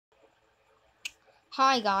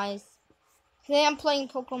Hi guys, today I'm playing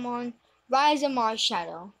Pokemon Rising Mars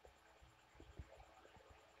Shadow.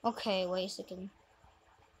 Okay, wait a second.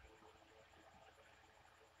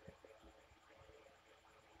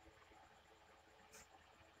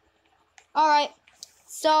 Alright,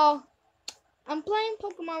 so I'm playing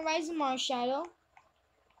Pokemon Rising Mars Shadow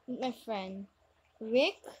with my friend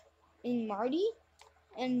Rick and Marty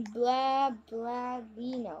and Bino.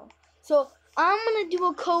 So I'm gonna do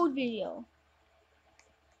a code video.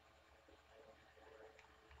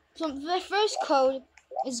 So the first code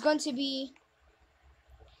is going to be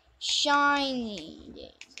shiny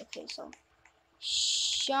days. Okay, so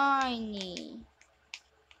shiny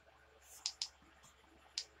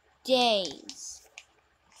days.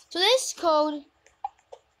 So this code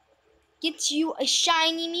gets you a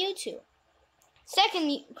shiny Mewtwo.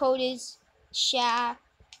 Second code is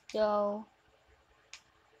Shadow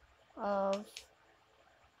of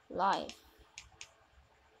Life.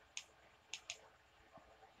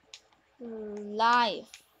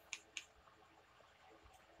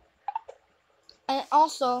 And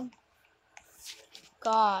also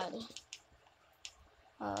God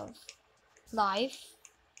of Life.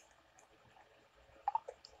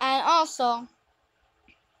 And also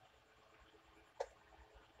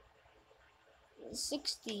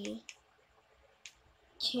 60k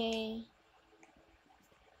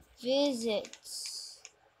visits.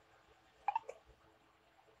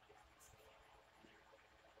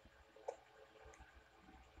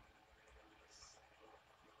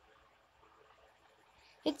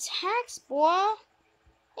 It's hacks, boy.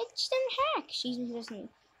 It's them hacks. He's not an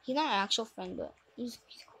actual friend, but he's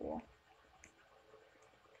cool.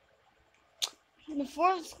 My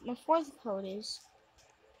fourth code is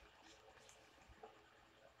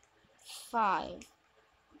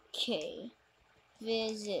 5k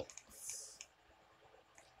visits.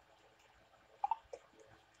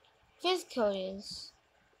 Fifth code is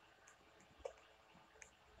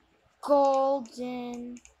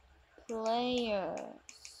golden players.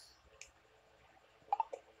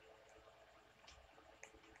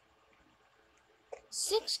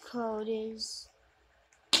 Sixth code is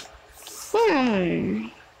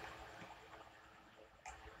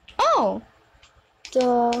oh,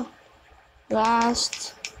 the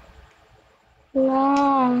last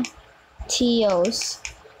Latios.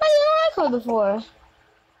 I didn't know that code before.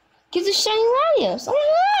 Gives a shiny Latios. Oh my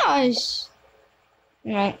gosh!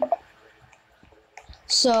 Right.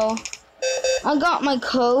 So I got my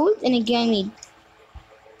code and it gave me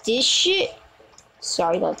this shit.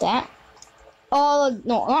 Sorry about that. No,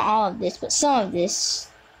 not all of this, but some of this.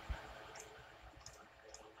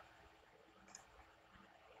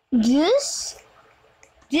 This,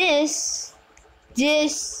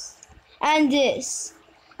 and this.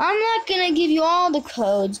 I'm not gonna give you all the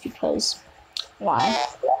codes because why?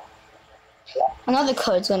 Another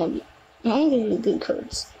code's gonna be. I'm gonna give you good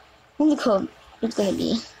codes. Another code is gonna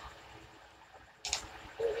be.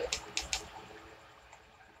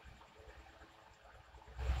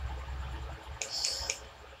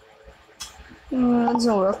 It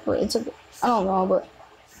doesn't work, but it's a. I don't know, but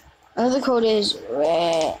another code is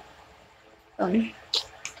red.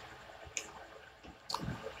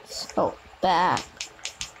 So back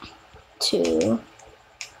to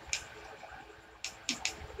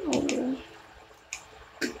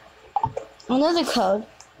another code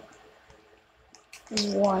is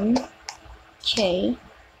 1k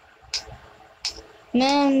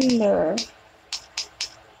member.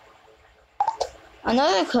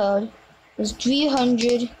 Another code is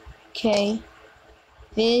 300k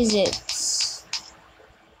visits.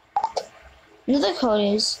 Another code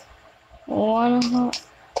is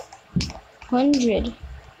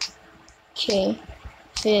 100k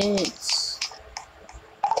visits.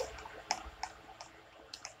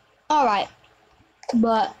 Alright,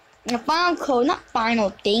 but the final code, not final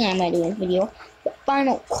thing I might do in this video, the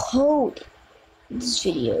final code in this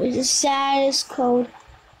video is the saddest code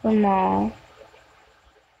from all.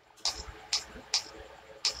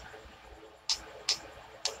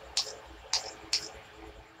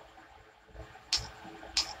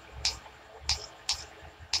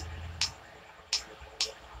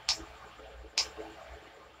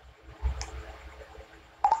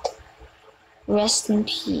 Rest in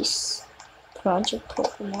peace, Project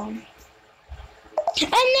Pokemon. And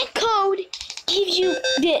the code gives you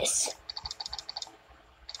this.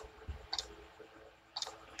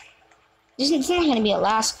 It's not going to be a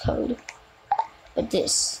last code, but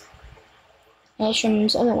this. And I show you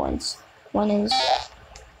these other ones. One is.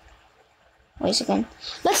 Wait a second.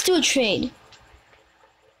 Let's do a trade.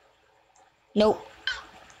 Nope.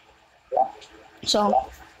 So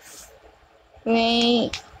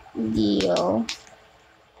Radio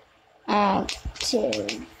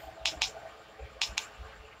active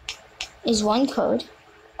is one code.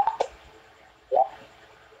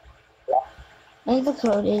 And the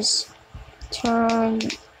code is turn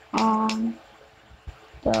on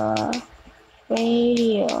the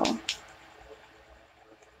radio.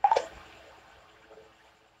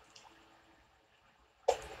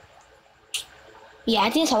 Yeah,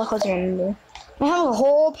 I think that's all the codes I remember. I have a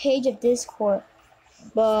whole page of Discord,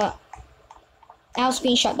 but I'll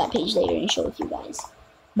screenshot that page later and show it to you guys.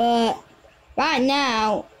 But right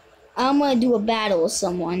now, I'm gonna do a battle with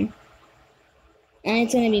someone, and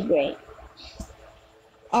it's gonna be great.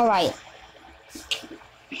 All right.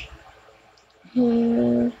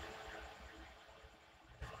 Who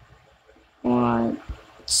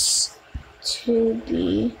wants to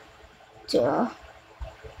be the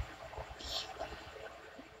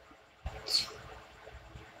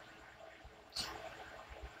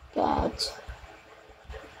that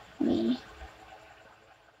me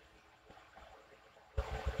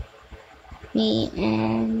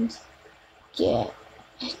and get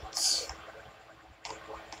it.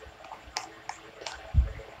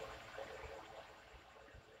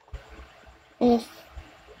 If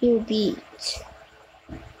you beat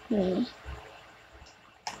me,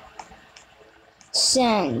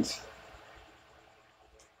 send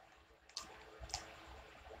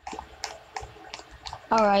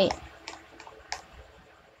alright.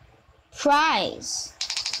 Prize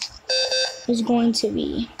is going to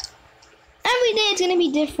be every day. It's gonna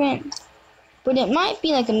be different, but it might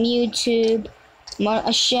be like a Mewtwo,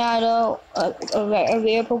 a Shadow, a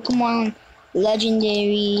rare Pokemon,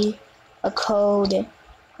 legendary, a code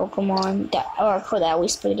Pokemon that, or a code that I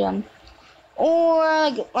always put it on,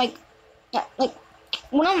 or like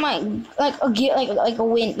one of my like a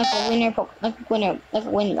win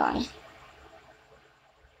guy.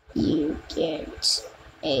 You get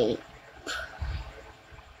a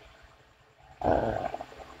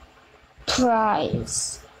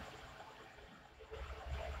prize.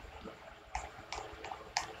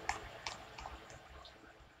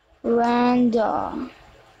 Random.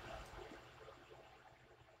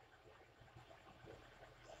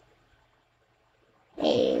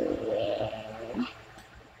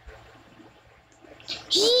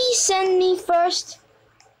 He sent me first.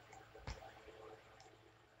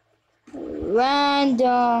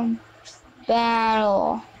 Random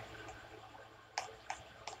battle.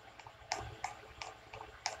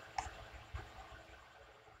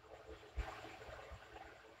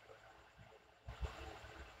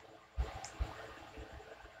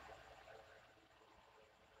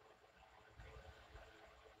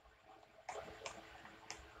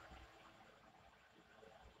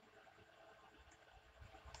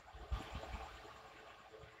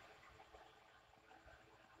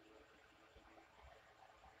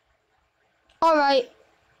 Alright.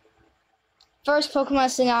 First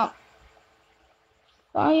Pokemon sing out.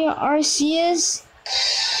 Fire Arceus.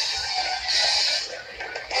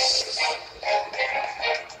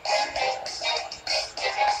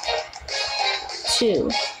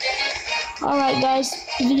 Two. Alright guys,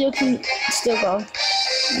 the video can still go.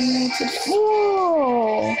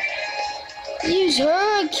 Whoa! Use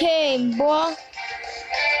Hurricane, boy.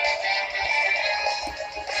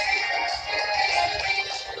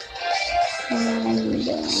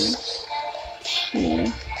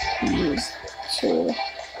 And he used to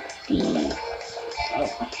be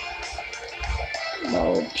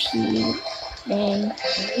OP and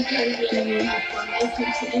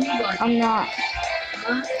I'm not.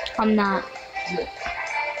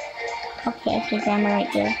 Okay, I think I'm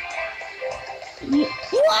right there.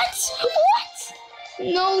 What?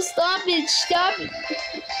 No, stop it.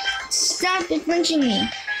 Stop infringing me.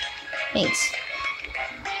 Thanks.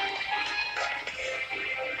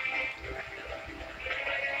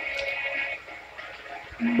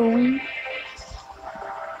 Boing.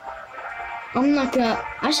 I'm not gonna.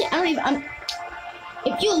 Actually, I don't even.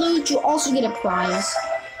 If you lose, you also get a prize.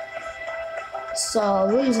 So,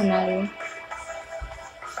 what does it matter?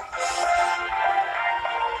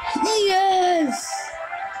 Yes!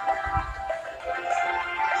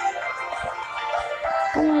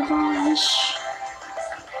 Oh my gosh.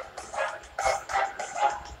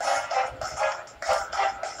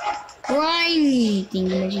 Grimy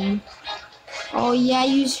thingamajig. Oh yeah,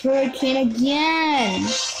 use Hurricane again.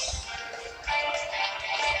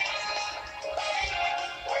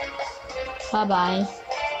 Bye bye.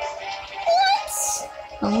 What?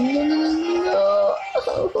 Oh no.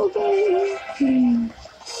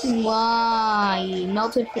 Why?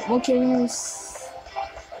 Melted Moltres.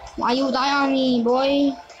 Why you die on me,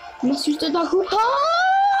 boy? Must use the dark hoop.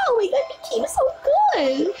 Oh my god, your team is so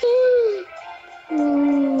good.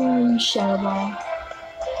 Shadow Ball.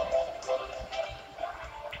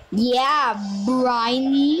 Yeah,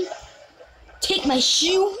 Briny. Take my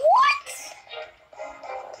shoe. What?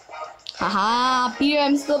 Haha, Peter,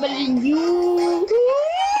 I'm still better than you.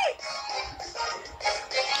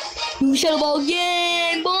 You Shadow Ball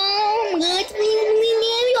again. Boom. Let's win.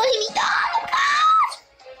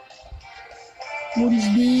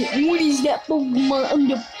 What is that Pokemon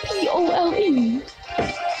under POLE?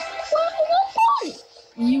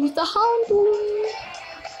 Use the Houndoom.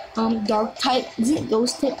 Dark type. Is it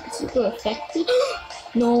ghost type? Super effective.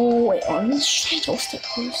 No, wait, on this straight ghost type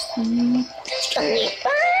first. It's gonna be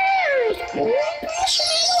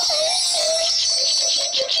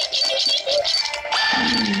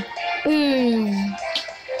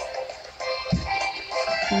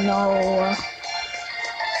No.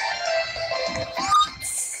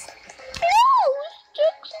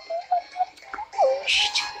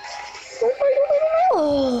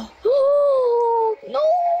 No.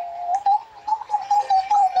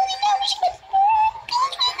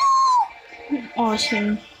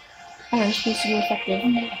 Awesome. Oh, it's supposed to be effective.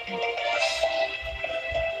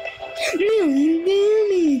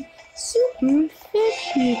 Really, super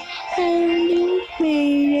effective. And you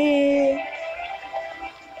made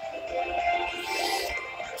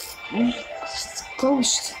it.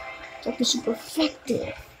 Ghost. That is super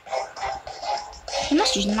effective. I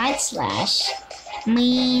must use Night Slash.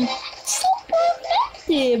 Man, super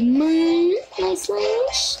effective, man. Night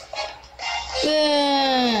Slash.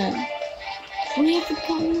 We have to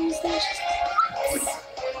call Night Slash.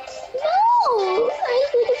 No, I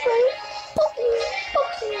did it for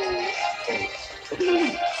Pokemon.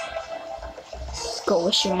 Let's go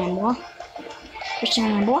with Sharambo.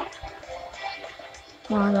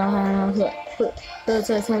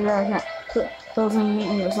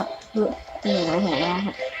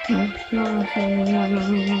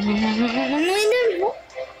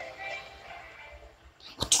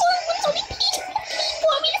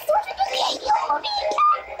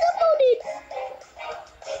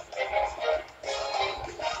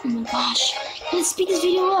 Oh my gosh, let's speed this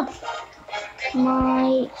video up.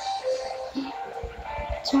 My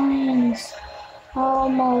time's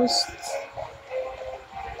almost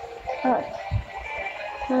up.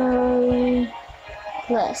 Hurry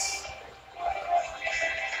less.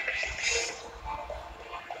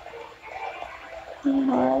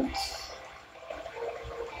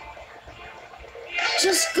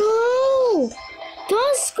 Just go!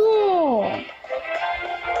 Just go!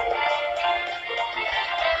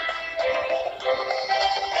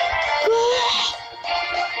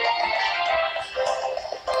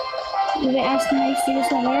 Did I ask my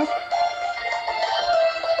students at work?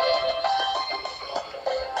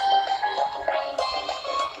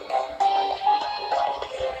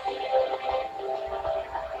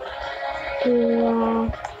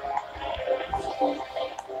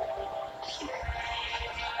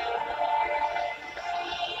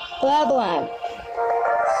 Blah blah.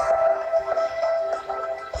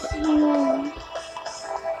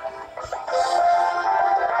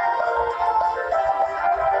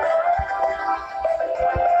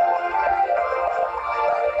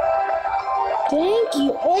 Thank you.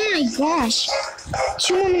 Oh my gosh.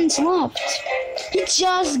 2 more minutes left. He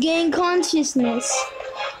just gained consciousness.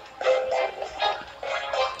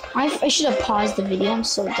 I should have paused the video. I'm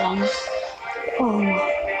so dumb. Oh.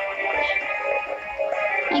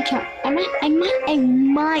 I can't. I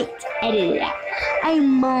might edit it out. I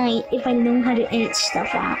might if I know how to edit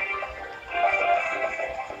stuff out.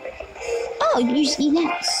 Oh, you just eat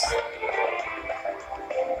next.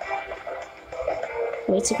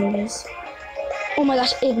 Wait a second, guys. Oh my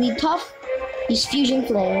gosh, Igglybuff. Use Fusion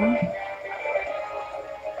Flare.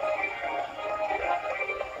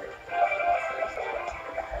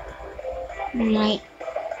 Alright.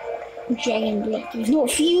 Dragon Breath. There's no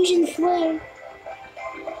Fusion Flare.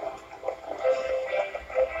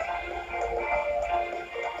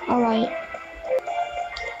 Alright.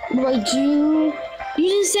 What do I do?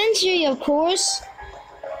 Use a Sentry, of course.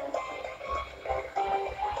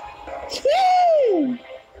 No!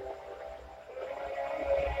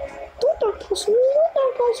 Don't Dark Pulse me, don't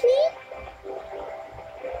Dark Pulse me.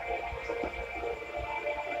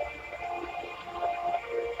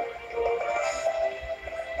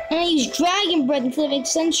 And I use Dragon Breath instead of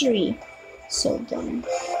Sentry. So dumb.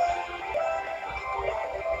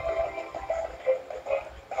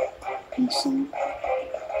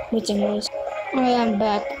 Wait a minute. Alright, I'm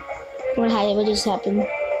back. What just happened?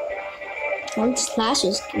 Well, this Slash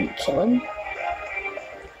is gonna kill him.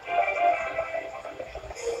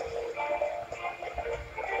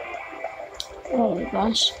 Oh my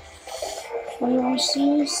gosh. Are you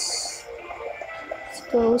serious? Let's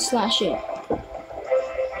go slash it.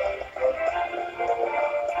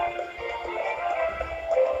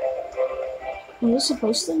 Are you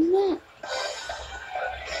supposed to do that?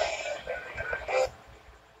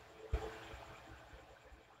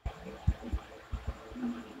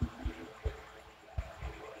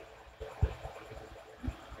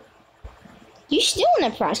 You still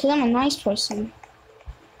want to prize because I'm a nice person.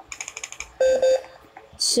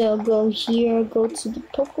 So go here, go to the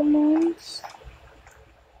Pokemons.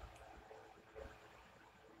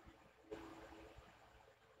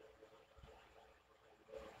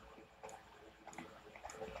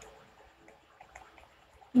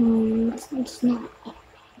 It's not.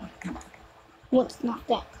 What's not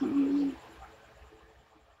that common?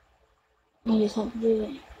 I just have to do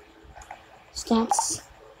it. Stats.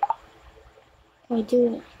 I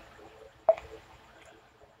do it.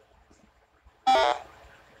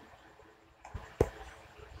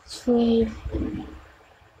 Trade.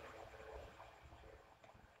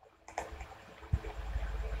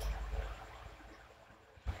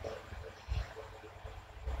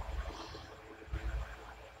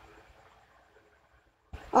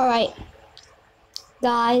 Alright.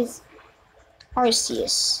 Guys.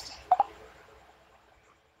 Arceus.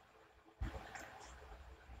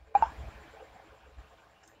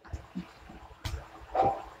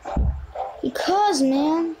 Because,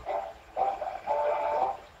 man.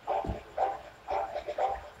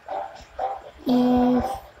 If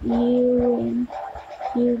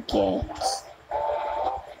you get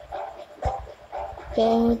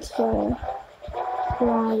better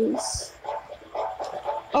price.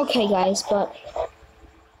 Okay, guys, but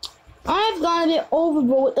I've gone a bit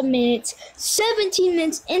overboard with the minutes. 17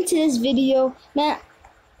 minutes into this video, man.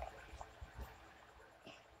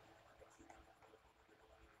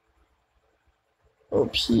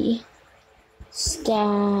 OP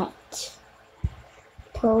stat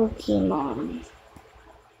Pokemon.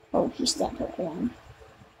 OP stat Pokemon.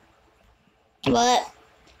 But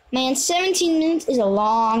man, 17 minutes is a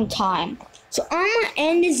long time. So I'm gonna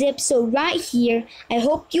end this episode right here. I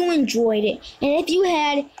hope you enjoyed it. And if you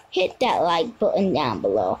had, hit that like button down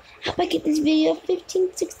below. How about I get this video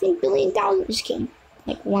 15, 16 billion dollars? Just kidding.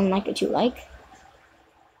 Like 1 like or 2 like.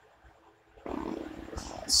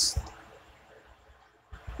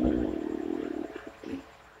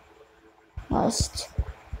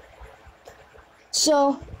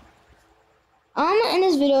 So I'm gonna end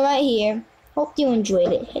this video right here. Hope you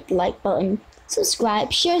enjoyed it. Hit the like button,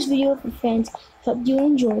 subscribe, share this video with your friends. Hope you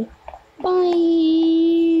enjoy. Bye.